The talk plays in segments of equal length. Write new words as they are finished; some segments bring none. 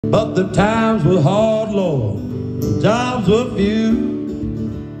But the times were hard, Lord, jobs were few.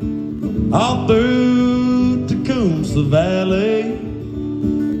 All through Tecumseh Valley,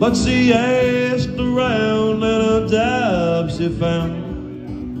 but she asked around and a job she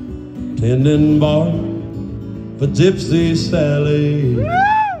found tending bar for Gypsy Sally.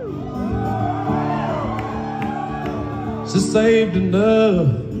 She saved enough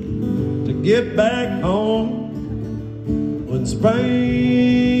to get back home when spring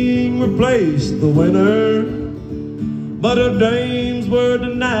replaced the winter, but her dreams were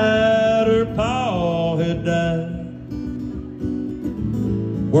denied. Her pa had died.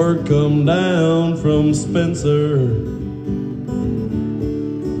 Word come down from Spencer.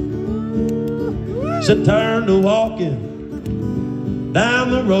 She turned to walking down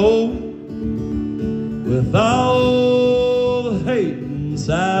the road with all the hate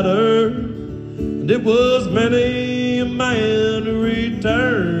inside her, and it was many a man who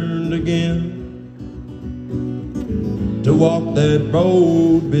returned again to walk that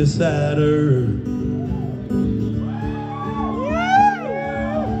road beside her.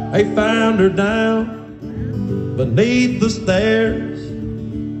 They found her down beneath the stairs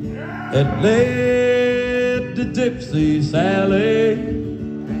that led to Gypsy Sally.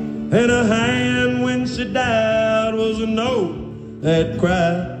 In her hand when she died was a note that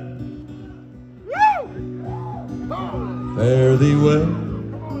cried, fare thee well,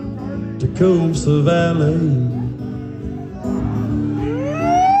 Tecumseh Valley.